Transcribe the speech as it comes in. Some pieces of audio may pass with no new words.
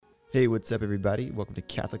Hey, what's up, everybody? Welcome to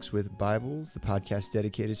Catholics with Bibles, the podcast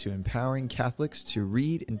dedicated to empowering Catholics to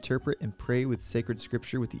read, interpret, and pray with sacred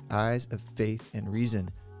scripture with the eyes of faith and reason.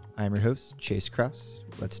 I'm your host, Chase Krause.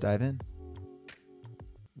 Let's dive in.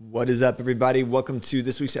 What is up, everybody? Welcome to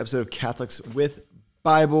this week's episode of Catholics with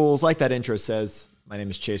Bibles. Like that intro says, my name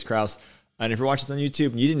is Chase Krause. And if you're watching this on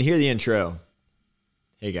YouTube and you didn't hear the intro,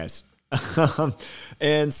 hey, guys.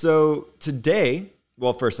 And so today,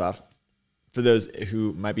 well, first off, for those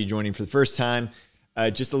who might be joining for the first time,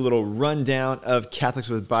 just a little rundown of Catholics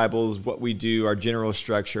with Bibles, what we do, our general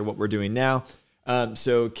structure, what we're doing now.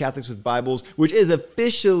 So Catholics with Bibles, which is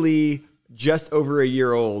officially just over a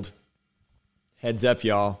year old. Heads up,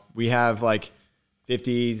 y'all. We have like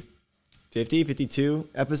 52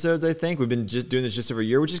 episodes, I think. We've been just doing this just over a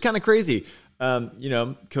year, which is kind of crazy.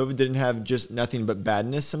 COVID didn't have just nothing but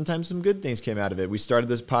badness. Sometimes some good things came out of it. We started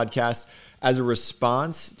this podcast as a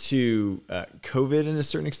response to COVID in a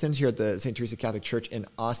certain extent here at the St. Teresa Catholic Church in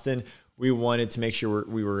Austin. We wanted to make sure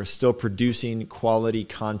we were still producing quality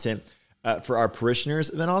content for our parishioners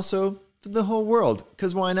and also for the whole world,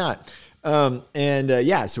 because why not? So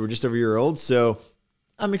we're just over a year old, so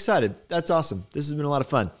I'm excited. That's awesome. This has been a lot of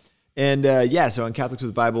fun. And so on Catholics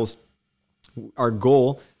with Bibles, our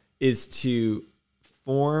goal is to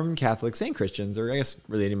form Catholics and Christians, or I guess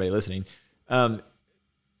really anybody listening,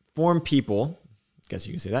 form people, I guess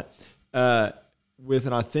you can say that, with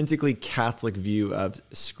an authentically Catholic view of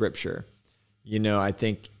Scripture. I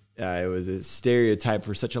think it was a stereotype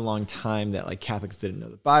for such a long time that like Catholics didn't know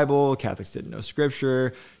the Bible, Catholics didn't know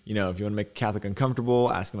Scripture. If you want to make a Catholic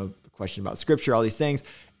uncomfortable, ask them a question about Scripture, all these things.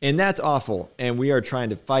 And that's awful. And we are trying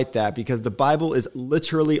to fight that because the Bible is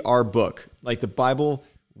literally our book. Like the Bible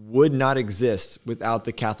would not exist without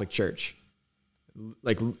the Catholic Church.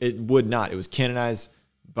 Like it would not. It was canonized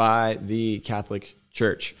by the Catholic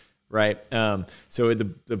Church, right? So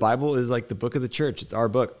the Bible is like the book of the church. It's our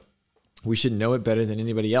book. We should know it better than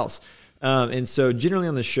anybody else. And so generally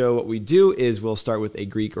on the show, what we do is we'll start with a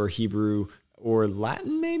Greek or Hebrew or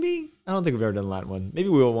Latin, maybe? I don't think we've ever done a Latin one. Maybe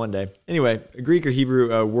we will one day. Anyway, a Greek or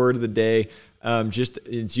Hebrew word of the day.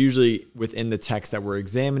 It's usually within the text that we're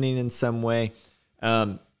examining in some way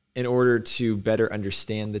in order to better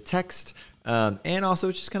understand the text. And also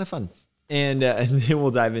it's just kind of fun. And then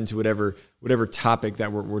we'll dive into whatever topic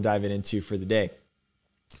that we're diving into for the day.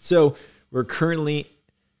 So we're currently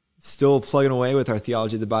still plugging away with our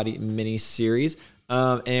Theology of the Body mini-series.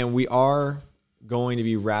 And we are going to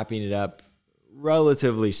be wrapping it up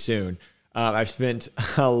relatively soon. I've spent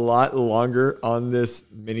a lot longer on this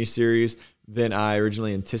mini-series than I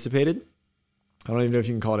originally anticipated. I don't even know if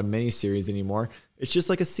you can call it a mini-series anymore. It's just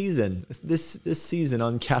like a season. This season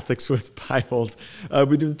on Catholics with Bibles,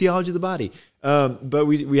 we're doing Theology of the Body. But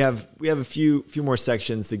we have a few more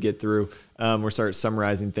sections to get through. We'll start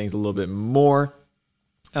summarizing things a little bit more.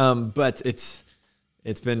 But it's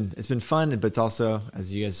been fun, but it's also,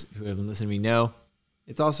 as you guys who have been listening to me know,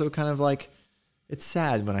 it's also kind of like it's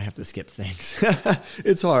sad when I have to skip things.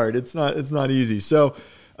 It's hard. It's not easy. So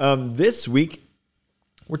this week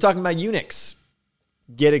we're talking about eunuchs.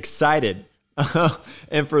 Get excited.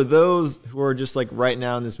 And for those who are just like right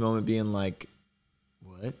now in this moment being like,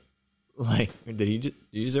 what? Like, did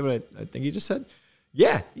you say what I think you just said?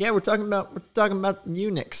 Yeah, we're talking about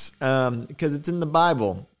eunuchs because it's in the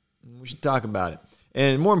Bible. We should talk about it.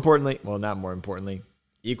 And more importantly, well, not more importantly,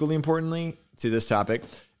 equally importantly to this topic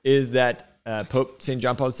is that Pope St.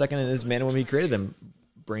 John Paul II and his Man and Woman He Created Them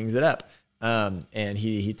brings it up. And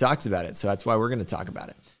he talks about it. So that's why we're going to talk about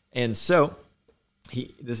it. And so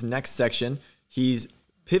this next section, he's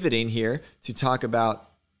pivoting here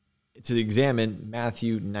to examine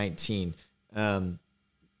Matthew 19. For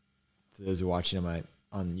those who are watching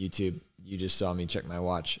on YouTube, you just saw me check my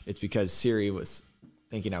watch. It's because Siri was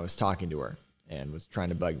thinking I was talking to her and was trying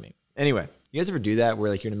to bug me. Anyway, you guys ever do that where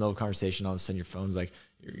like you're in the middle of a conversation, all of a sudden your phone's like,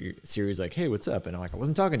 your Siri's like, hey, what's up? And I'm like, I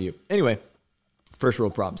wasn't talking to you. Anyway, first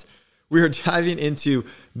world problems. We are diving into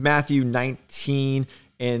Matthew 19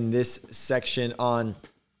 and this section on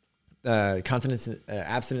continence,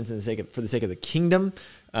 abstinence for the sake of the kingdom,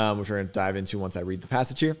 which we're going to dive into once I read the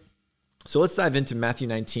passage here. So let's dive into Matthew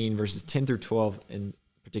 19, verses 10 through 12 in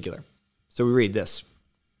particular. So we read this.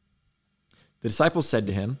 The disciples said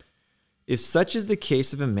to him, if such is the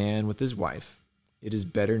case of a man with his wife, it is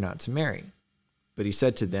better not to marry. But he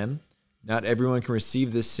said to them, not everyone can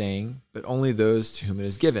receive this saying, but only those to whom it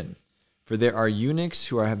is given. For there are eunuchs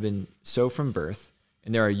who have been so from birth,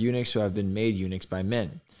 and there are eunuchs who have been made eunuchs by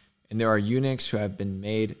men. And there are eunuchs who have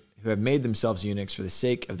made themselves eunuchs for the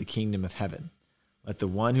sake of the kingdom of heaven. Let the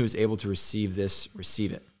one who is able to receive this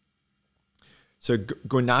receive it. So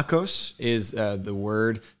gonakos is the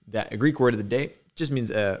word, that a Greek word of the day, just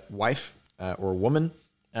means a wife or woman.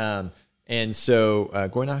 And so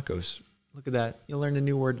gonakos, look at that. You'll learn a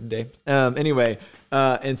new word today. Anyway,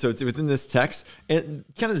 and so it's within this text, and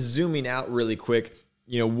kind of zooming out really quick,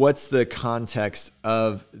 what's the context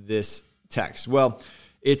of this text? Well,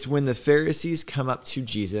 it's when the Pharisees come up to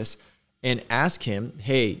Jesus and ask him,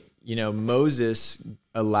 hey, Moses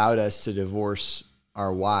allowed us to divorce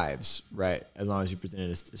our wives, right? As long as you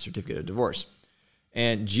presented a certificate of divorce.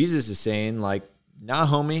 And Jesus is saying like, nah,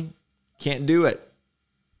 homie, can't do it.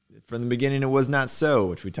 From the beginning, it was not so,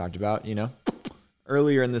 which we talked about,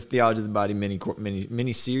 earlier in this Theology of the Body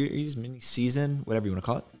mini season, whatever you want to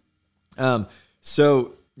call it.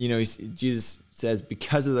 So, Jesus says,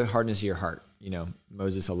 because of the hardness of your heart,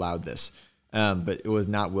 Moses allowed this, but it was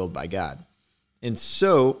not willed by God. And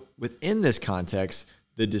so within this context,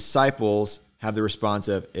 the disciples have the response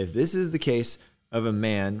of, if this is the case of a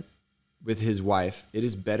man with his wife, it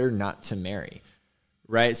is better not to marry,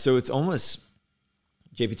 right? So it's almost,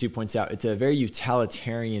 JP2 points out, it's a very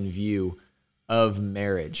utilitarian view of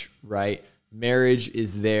marriage, right? Marriage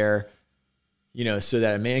is there, so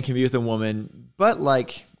that a man can be with a woman, but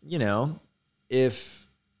if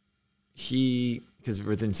because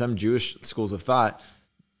within some Jewish schools of thought,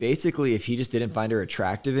 basically, if he just didn't find her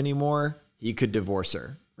attractive anymore, he could divorce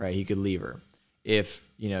her, right? He could leave her. If,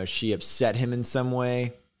 she upset him in some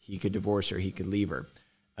way, he could divorce her, he could leave her.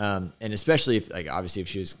 And especially if, obviously if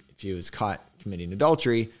she was caught committing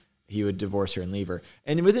adultery, he would divorce her and leave her.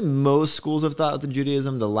 And within most schools of thought within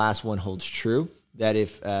Judaism, the last one holds true, that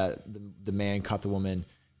if the man caught the woman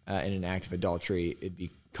in an act of adultery, it'd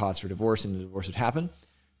be cause for divorce and the divorce would happen.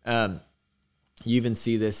 You even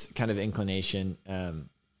see this kind of inclination,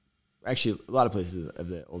 actually a lot of places of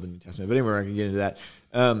the Old and New Testament, but anyway, I can get into that.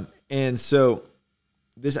 And so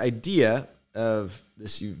this idea of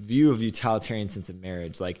this view of utilitarian sense of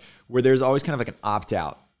marriage, where there's always kind of like an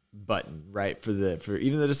opt-out button, right? For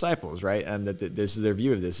even the disciples, right? That this is their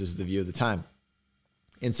view of this. This is the view of the time.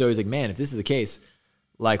 And so he's like, man, if this is the case,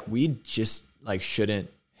 we just shouldn't,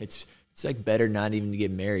 it's better not even to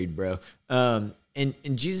get married, bro. And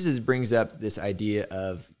Jesus brings up this idea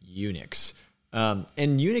of eunuchs.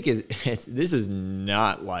 And eunuch this is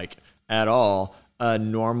not at all a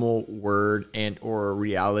normal word and or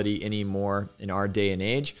reality anymore in our day and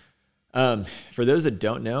age. For those that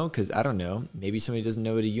don't know, because I don't know, maybe somebody doesn't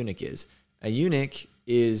know what a eunuch is. A eunuch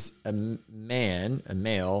is a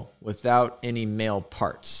male without any male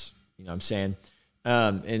parts. You know what I'm saying?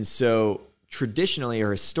 And so traditionally,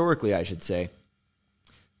 or historically, I should say,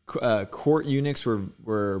 court eunuchs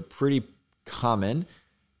were pretty common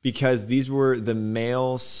because these were the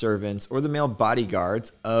male servants or the male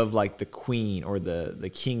bodyguards of the queen or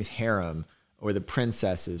the king's harem or the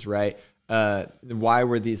princesses, right? Why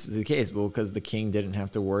were these the case? Well, because the king didn't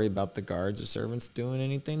have to worry about the guards or servants doing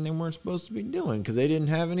anything they weren't supposed to be doing because they didn't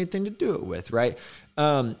have anything to do it with, right?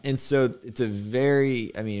 And so it's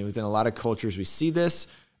within a lot of cultures we see this.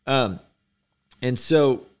 And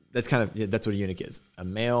so that's that's what a eunuch is. A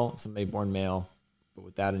male, somebody born male, but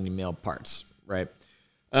without any male parts, right?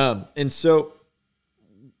 And so,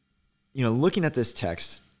 looking at this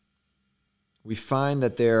text, we find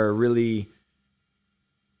that there are really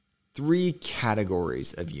three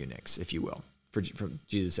categories of eunuchs, if you will, from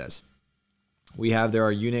Jesus says. There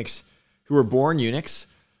are eunuchs who were born eunuchs.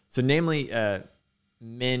 So namely,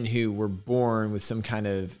 men who were born with some kind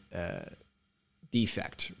of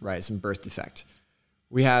defect, right? Some birth defect.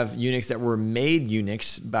 We have eunuchs that were made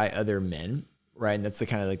eunuchs by other men, right? And that's the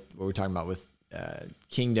kind of what we're talking about with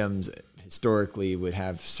kingdoms historically would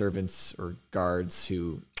have servants or guards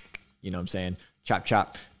who,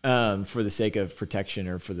 chop, for the sake of protection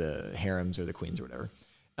or for the harems or the queens or whatever.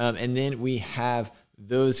 And then we have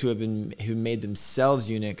those who made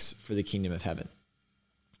themselves eunuchs for the kingdom of heaven.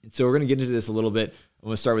 And so we're going to get into this a little bit. I'm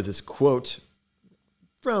going to start with this quote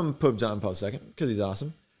from Pope John Paul II because he's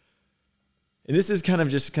awesome. And this is kind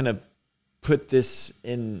of put this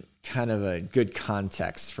in kind of a good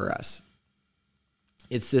context for us.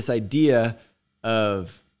 It's this idea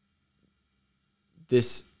of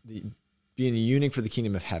being a eunuch for the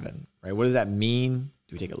kingdom of heaven, right? What does that mean?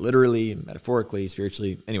 Do we take it literally, metaphorically,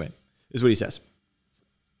 spiritually? Anyway, this is what he says.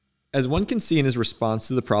 As one can see in his response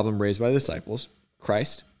to the problem raised by the disciples,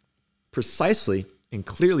 Christ precisely and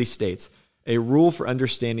clearly states a rule for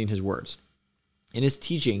understanding his words. In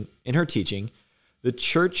her teaching, the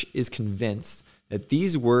church is convinced that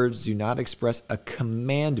these words do not express a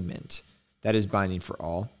commandment that is binding for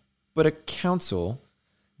all, but a counsel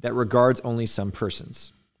that regards only some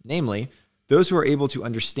persons, namely those who are able to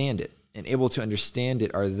understand it and able to understand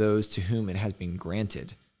it are those to whom it has been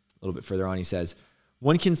granted. A little bit further on, he says,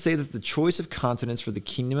 one can say that the choice of continence for the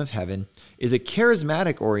kingdom of heaven is a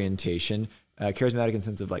charismatic orientation, charismatic in the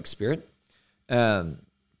sense of like spirit,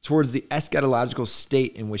 towards the eschatological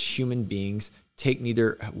state in which human beings take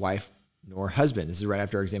neither wife nor husband. This is right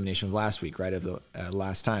after our examination of last week, right, of the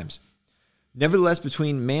last times. Nevertheless,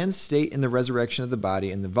 between man's state in the resurrection of the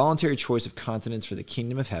body and the voluntary choice of continence for the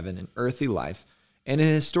kingdom of heaven and earthly life, and an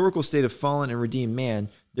historical state of fallen and redeemed man,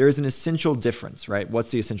 there is an essential difference, right?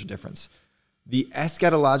 What's the essential difference? The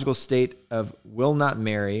eschatological state of will not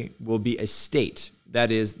marry will be a state,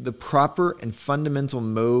 that is, the proper and fundamental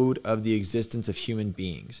mode of the existence of human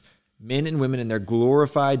beings, men and women in their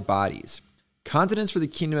glorified bodies. Continence for the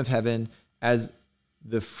kingdom of heaven as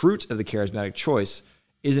the fruit of the charismatic choice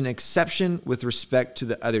is an exception with respect to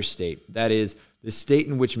the other state, that is, the state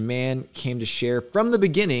in which man came to share from the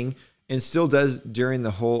beginning and still does during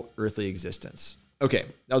the whole earthly existence. Okay,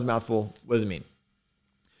 that was a mouthful. What does it mean?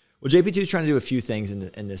 Well, JP2 is trying to do a few things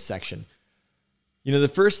in this section. You know, the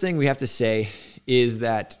first thing we have to say is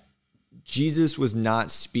that Jesus was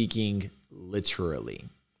not speaking literally,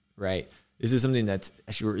 right? This is something that's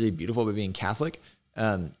actually really beautiful about being Catholic.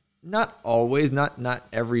 Not always, not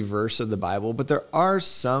every verse of the Bible, but there are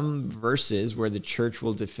some verses where the church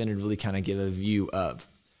will definitively kind of give a view of.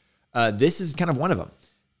 This is kind of one of them.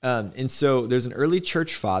 And so there's an early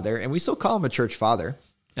church father, and we still call him a church father.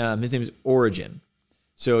 His name is Origen.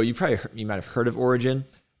 So you might have heard of Origen.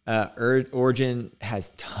 Origen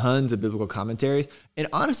has tons of biblical commentaries, and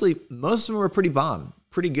honestly, most of them are pretty bomb,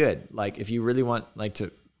 pretty good. Like if you really want like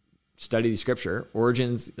to study the scripture,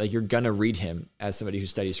 Origen's like you're gonna read him as somebody who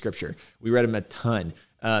studies scripture. We read him a ton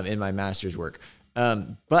in my master's work,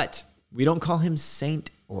 but we don't call him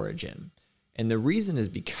Saint Origen. And the reason is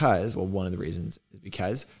because, well, one of the reasons is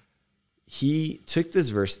because he took this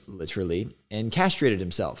verse literally and castrated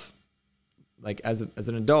himself. Like as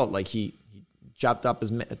an adult, like he chopped off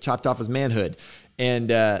his manhood, and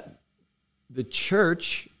the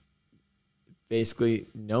church, basically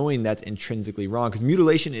knowing that's intrinsically wrong, because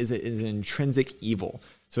mutilation is an intrinsic evil.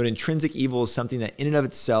 So an intrinsic evil is something that in and of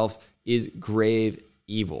itself is grave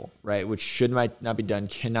evil, right? Which should not be done,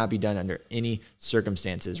 cannot be done under any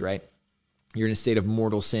circumstances, right? You're in a state of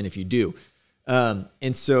mortal sin if you do.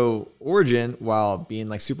 And so Origen, while being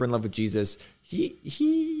like super in love with Jesus,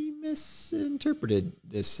 he misinterpreted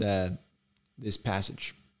this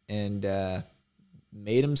passage and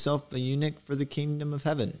made himself a eunuch for the kingdom of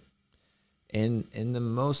heaven in the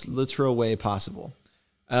most literal way possible.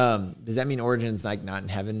 Does that mean Origen's like not in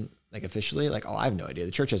heaven, like officially? Like, oh, I have no idea.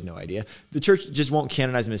 The church has no idea. The church just won't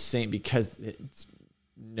canonize him as saint because it's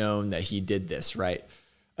known that he did this, right?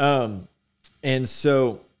 And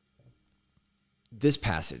so this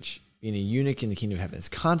passage, being a eunuch in the kingdom of heaven, is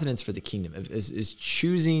continence for the kingdom, is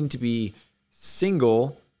choosing to be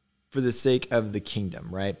single for the sake of the kingdom,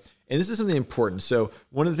 right? And this is something important. So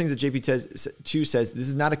one of the things that JP2 says, this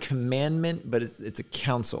is not a commandment, but it's a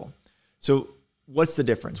counsel. So what's the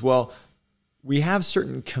difference? Well, we have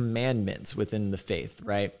certain commandments within the faith,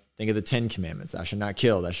 right? Think of the 10 commandments. Thou shalt not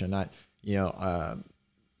kill. Thou shalt not,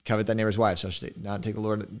 covet thy neighbor's wife. Thou shalt not take the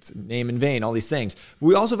Lord's name in vain. All these things. But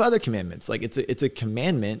we also have other commandments. Like it's a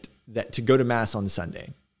commandment that to go to mass on Sunday,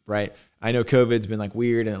 right? I know COVID's been like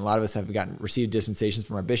weird, and a lot of us have received dispensations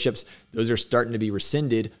from our bishops. Those are starting to be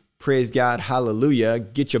rescinded. Praise God, hallelujah.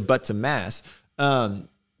 Get your butt to mass.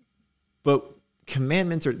 But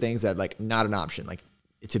commandments are things that like not an option. Like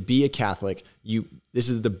to be a Catholic, this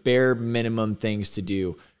is the bare minimum things to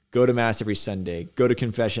do. Go to mass every Sunday. Go to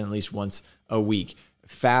confession at least once a week.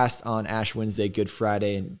 Fast on Ash Wednesday, Good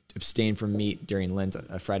Friday, and abstain from meat during Lent,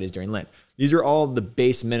 Fridays during Lent. These are all the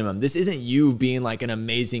base minimum. This isn't you being like an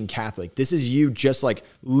amazing Catholic. This is you just like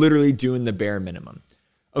literally doing the bare minimum.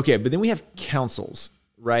 Okay, but then we have councils,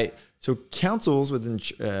 right? So councils within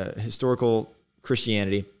historical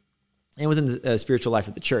Christianity and within the spiritual life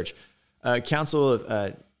of the church. Council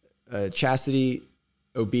of chastity,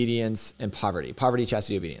 obedience, and poverty. Poverty,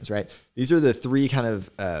 chastity, obedience, right? These are the three kind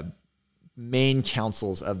of main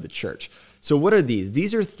councils of the church. So what are these?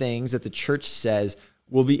 These are things that the church says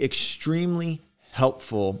will be extremely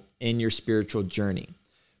helpful in your spiritual journey,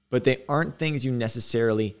 but they aren't things you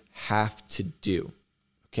necessarily have to do.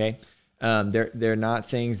 Okay. They're not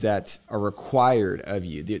things that are required of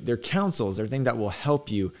you. They're counsels. They're things that will help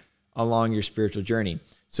you along your spiritual journey.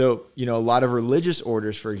 So, a lot of religious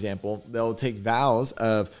orders, for example, they'll take vows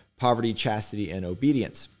of poverty, chastity, and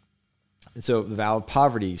obedience. And so the vow of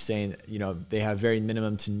poverty saying, they have very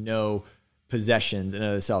minimum to no possessions and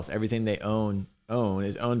other selves. Everything they own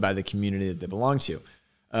is owned by the community that they belong to.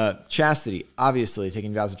 Chastity, obviously,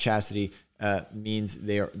 taking vows of chastity means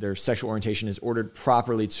their sexual orientation is ordered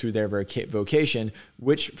properly to their vocation,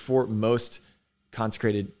 which for most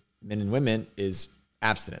consecrated men and women is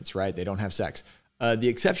abstinence, right? They don't have sex. The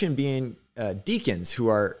exception being deacons who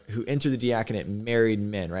enter the diaconate, married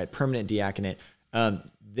men, right? Permanent diaconate.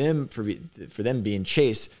 Them for them being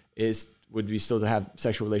chaste would be still to have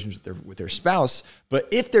sexual relations with their spouse. But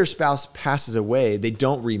if their spouse passes away, they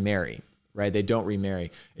don't remarry, right? They don't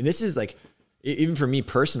remarry. And this is like, even for me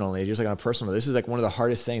personally, just like on a personal, this is like one of the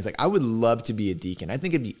hardest things. Like I would love to be a deacon. I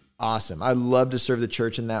think it'd be awesome. I'd love to serve the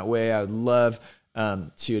church in that way. I would love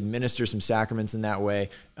to administer some sacraments in that way,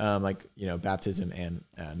 like, baptism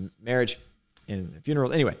and marriage and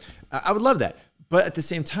funeral. Anyway, I would love that. But at the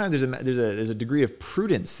same time, there's a degree of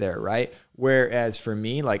prudence there, right? Whereas for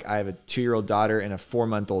me, like I have a 2-year-old daughter and a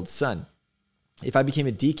 4-month-old son. If I became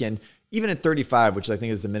a deacon, even at 35, which I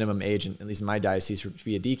think is the minimum age, at least in my diocese, to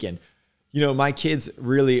be a deacon, my kids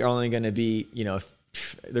really are only going to be, they're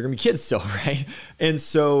going to be kids still, right? And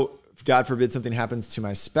so if God forbid something happens to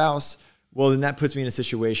my spouse, well, then that puts me in a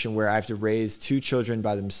situation where I have to raise 2 children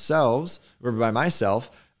by themselves or by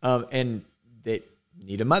myself, and they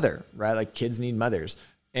need a mother, right? Like kids need mothers.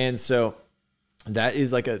 And so that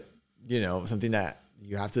is like something that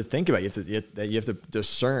you have to think about. You have to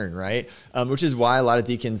discern, right? Which is why a lot of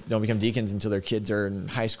deacons don't become deacons until their kids are in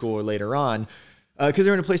high school or later on, because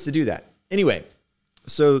they're in a place to do that. Anyway,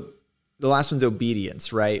 so the last one's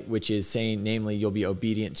obedience, right? Which is saying, namely, you'll be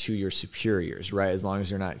obedient to your superiors, right? As long as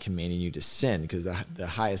they're not commanding you to sin, because the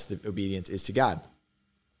highest obedience is to God.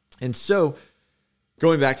 And so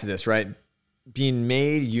going back to this, right? Being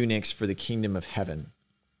made eunuchs for the kingdom of heaven.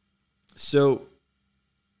 So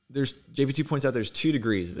JP2 points out there's 2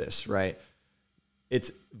 degrees of this, right?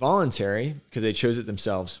 It's voluntary because they chose it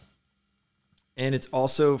themselves. And it's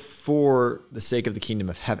also for the sake of the kingdom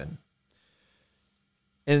of heaven.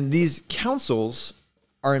 And these councils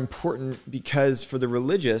are important because for the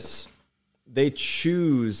religious, they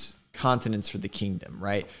choose continence for the kingdom,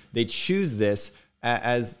 right? They choose this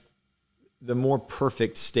as the more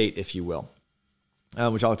perfect state, if you will,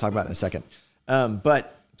 which I'll talk about in a second.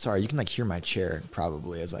 But sorry, you can hear my chair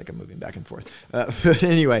probably as I'm moving back and forth. But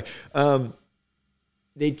anyway,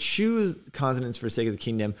 they choose continence for the sake of the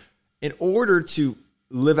kingdom in order to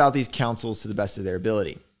live out these counsels to the best of their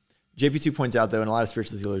ability. JP2 points out, though, and a lot of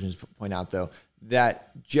spiritual theologians point out, though, that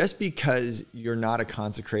just because you're not a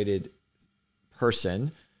consecrated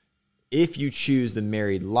person, if you choose the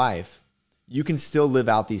married life, you can still live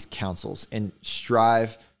out these counsels and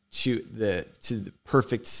strive to the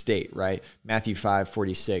perfect state, right? Matthew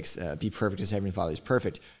 5:46, be perfect as Heavenly Father is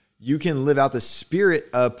perfect. You can live out the spirit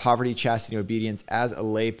of poverty, chastity, and obedience as a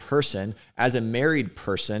lay person, as a married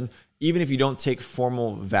person, even if you don't take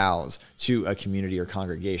formal vows to a community or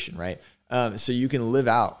congregation, right? So you can live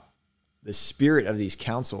out the spirit of these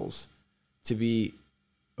counsels to be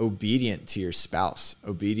obedient to your spouse,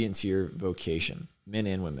 obedient to your vocation, men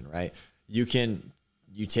and women, right? You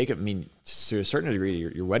take, to a certain degree,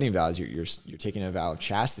 your wedding vows, you're taking a vow of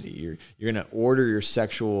chastity. You're going to order your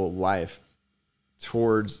sexual life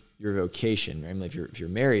towards your vocation, right? If you're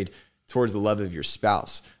married, towards the love of your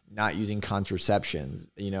spouse, not using contraceptions,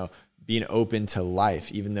 being open to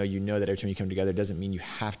life, even though that every time you come together doesn't mean you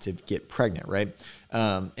have to get pregnant, right?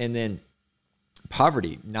 And then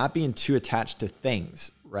poverty, not being too attached to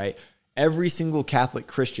things, right? Every single Catholic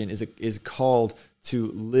Christian is called to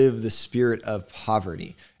live the spirit of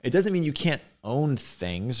poverty. It doesn't mean you can't own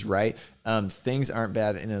things, right? Things aren't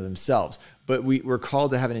bad in and of themselves, but we're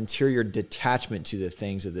called to have an interior detachment to the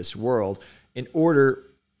things of this world in order,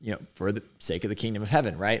 for the sake of the kingdom of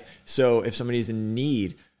heaven, right? So if somebody's in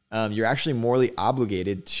need, you're actually morally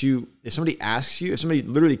obligated to, if somebody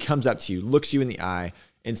literally comes up to you, looks you in the eye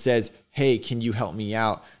and says, hey, can you help me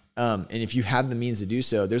out? And if you have the means to do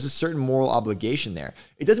so, there's a certain moral obligation there.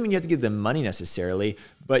 It doesn't mean you have to give them money necessarily,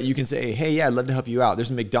 but you can say, hey, yeah, I'd love to help you out.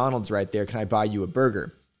 There's a McDonald's right there. Can I buy you a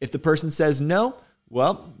burger? If the person says no,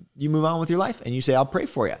 well, you move on with your life and you say, I'll pray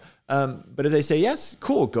for you. But if they say yes,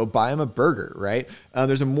 cool, go buy them a burger, right?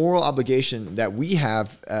 There's a moral obligation that we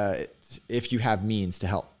have if you have means to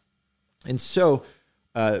help. And so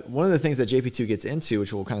one of the things that JP2 gets into,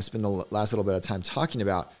 which we'll kind of spend the last little bit of time talking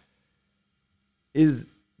about, is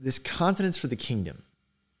this continence for the kingdom.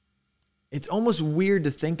 It's almost weird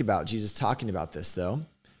to think about Jesus talking about this, though,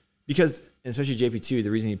 because, especially JP2, the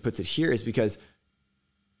reason he puts it here is because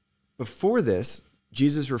before this,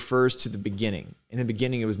 Jesus refers to the beginning. In the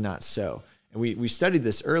beginning, it was not so. And we studied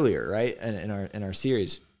this earlier, right, in our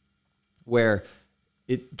series, where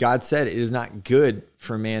God said it is not good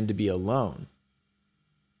for man to be alone.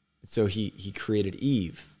 So he created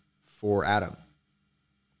Eve for Adam.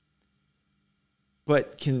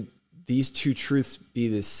 But can these two truths be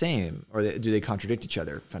the same, or do they contradict each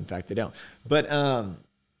other? Fun fact, they don't. But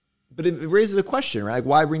it raises a question, right? Like,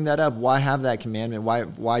 why bring that up? Why have that commandment?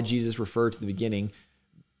 Why Jesus refer to the beginning,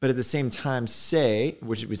 but at the same time say,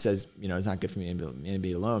 which it says, it's not good for me to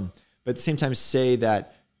be alone, but at the same time say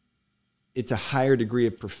that it's a higher degree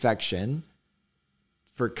of perfection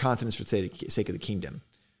for continence for the sake of the kingdom.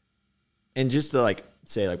 And just to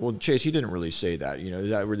say well, Chase, he didn't really say that.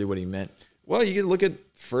 Is that really what he meant? Well, you can look at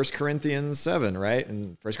 1 Corinthians 7, right?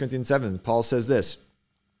 In 1 Corinthians 7, Paul says this: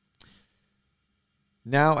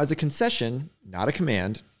 "Now, as a concession, not a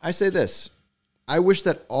command, I say this: I wish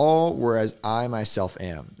that all were as I myself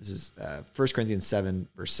am." This is 1 Corinthians 7,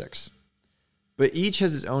 verse 6. "But each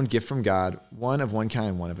has his own gift from God, one of one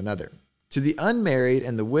kind, one of another. To the unmarried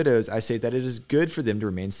and the widows, I say that it is good for them to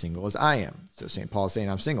remain single as I am." So St. Paul is saying,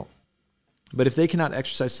 I'm single. "But if they cannot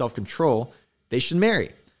exercise self-control, they should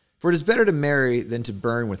marry. For it is better to marry than to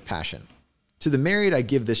burn with passion. To the married I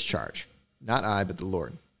give this charge, not I, but the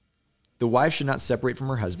Lord. The wife should not separate from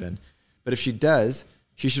her husband, but if she does,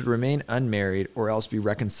 she should remain unmarried or else be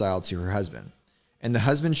reconciled to her husband. And the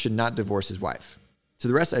husband should not divorce his wife. To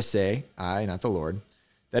the rest I say, I, not the Lord,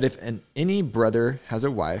 that if any brother has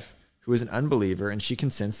a wife who is an unbeliever and she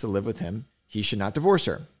consents to live with him, he should not divorce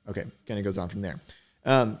her." Okay, kind of goes on from there.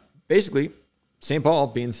 Basically, St. Paul,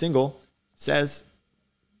 being single, says,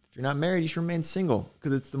 if you're not married, you should remain single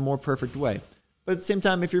because it's the more perfect way. But at the same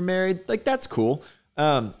time, if you're married, that's cool.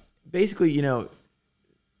 Basically,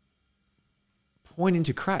 pointing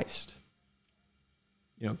to Christ.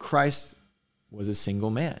 Christ was a single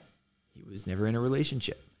man. He was never in a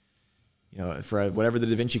relationship. For whatever the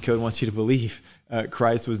Da Vinci Code wants you to believe,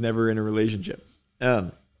 Christ was never in a relationship.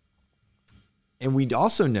 And we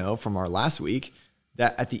also know from our last week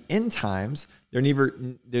that at the end times, they're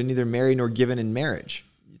neither married nor given in marriage.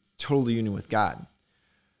 It's total union with God.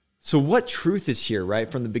 So what truth is here, right?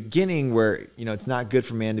 From the beginning where, it's not good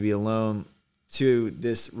for man to be alone, to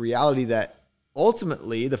this reality that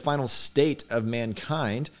ultimately the final state of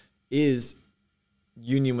mankind is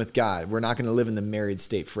union with God. We're not going to live in the married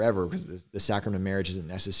state forever because the sacrament of marriage isn't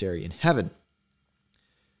necessary in heaven.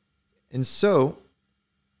 And so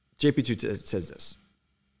JP2 says this.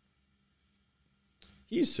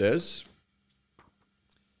 He says,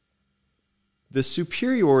 "The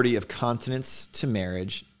superiority of continence to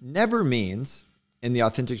marriage never means, in the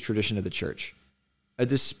authentic tradition of the church, a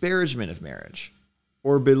disparagement of marriage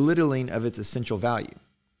or belittling of its essential value.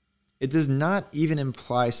 It does not even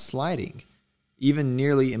imply sliding, even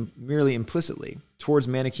merely implicitly, towards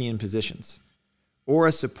Manichaean positions, or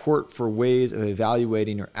a support for ways of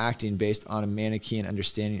evaluating or acting based on a Manichaean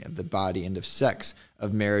understanding of the body and of sex,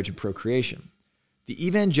 of marriage and procreation. The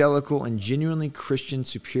evangelical and genuinely Christian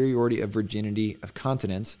superiority of virginity of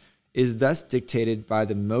continence is thus dictated by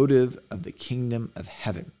the motive of the kingdom of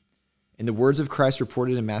heaven. In the words of Christ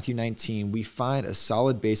reported in Matthew 19, we find a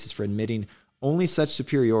solid basis for admitting only such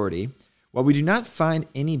superiority, while we do not find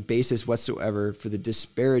any basis whatsoever for the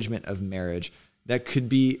disparagement of marriage that could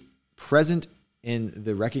be present in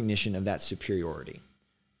the recognition of that superiority."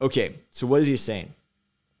 Okay, so what is he saying?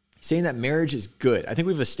 He's saying that marriage is good. I think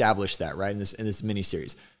we've established that, right, in this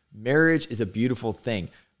mini-series. Marriage is a beautiful thing.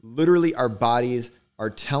 Literally, our bodies are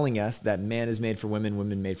telling us that man is made for women,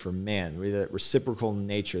 women made for man. That reciprocal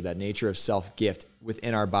nature, that nature of self-gift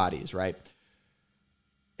within our bodies, right?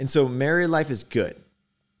 And so married life is good.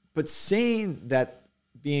 But saying that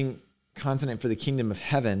being continent for the kingdom of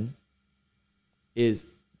heaven is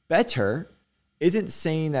better isn't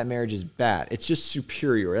saying that marriage is bad. It's just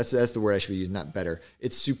superior. That's the word I should use, not better.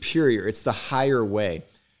 It's superior. It's the higher way.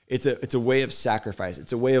 It's a way of sacrifice.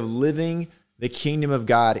 It's a way of living the kingdom of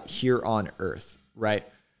God here on earth, right?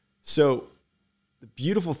 So the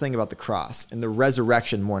beautiful thing about the cross and the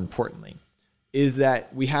resurrection, more importantly, is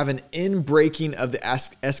that we have an inbreaking of the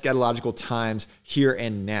eschatological times here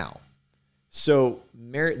and now. So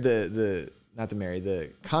the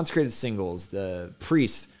consecrated singles, the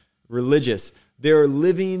priests, religious, they're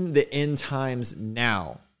living the end times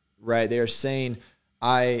now, right? They are saying,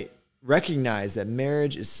 I recognize that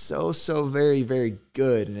marriage is so very, very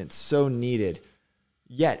good and it's so needed.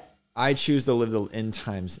 Yet I choose to live the end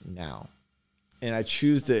times now. And I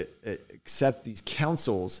choose to accept these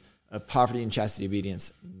counsels of poverty and chastity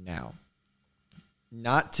obedience now.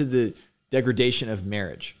 Not to the degradation of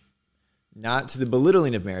marriage, not to the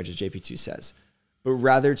belittling of marriage, as JP2 says, but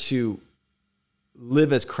rather to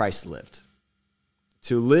live as Christ lived,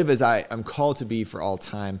 to live as I am called to be for all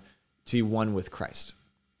time, to be one with Christ.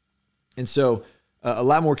 And so a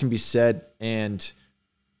lot more can be said, and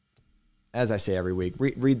as I say every week,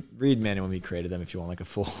 read Man and Women He Created Them if you want like a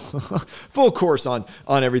full full course on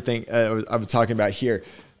everything I'm talking about here.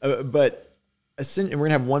 But we're going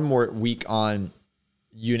to have one more week on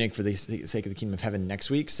eunuch for the sake of the kingdom of heaven next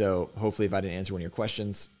week. So hopefully if I didn't answer one of your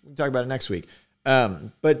questions, we can talk about it next week.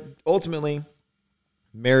 But ultimately,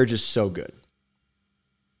 marriage is so good.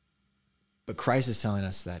 But Christ is telling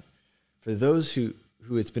us that for those who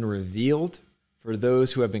it's been revealed, for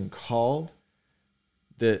those who have been called,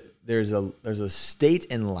 that there's a state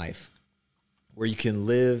in life where you can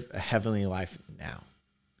live a heavenly life now.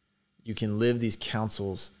 You can live these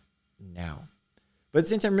counsels now. But at the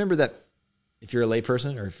same time, remember that if you're a lay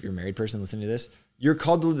person or if you're a married person listening to this, you're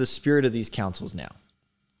called to live the spirit of these counsels now.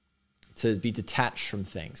 To be detached from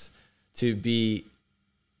things, to be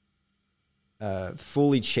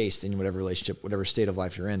fully chaste in whatever relationship, whatever state of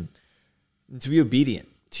life you're in, and to be obedient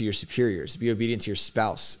to your superiors, to be obedient to your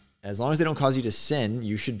spouse. As long as they don't cause you to sin,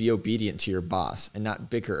 you should be obedient to your boss and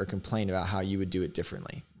not bicker or complain about how you would do it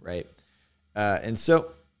differently, right? And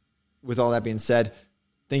so, with all that being said,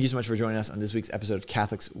 thank you so much for joining us on this week's episode of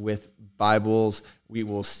Catholics with Bibles. We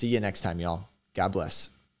will see you next time, y'all. God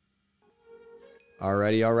bless.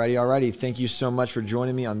 Alrighty. Thank you so much for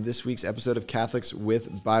joining me on this week's episode of Catholics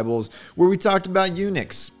with Bibles, where we talked about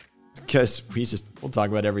eunuchs, because we'll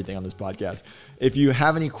talk about everything on this podcast. If you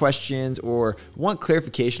have any questions or want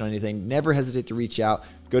clarification on anything, never hesitate to reach out.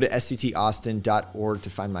 Go to sctaustin.org to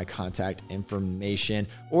find my contact information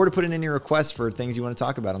or to put in any requests for things you want to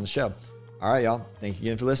talk about on the show. All right, y'all. Thank you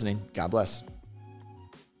again for listening. God bless.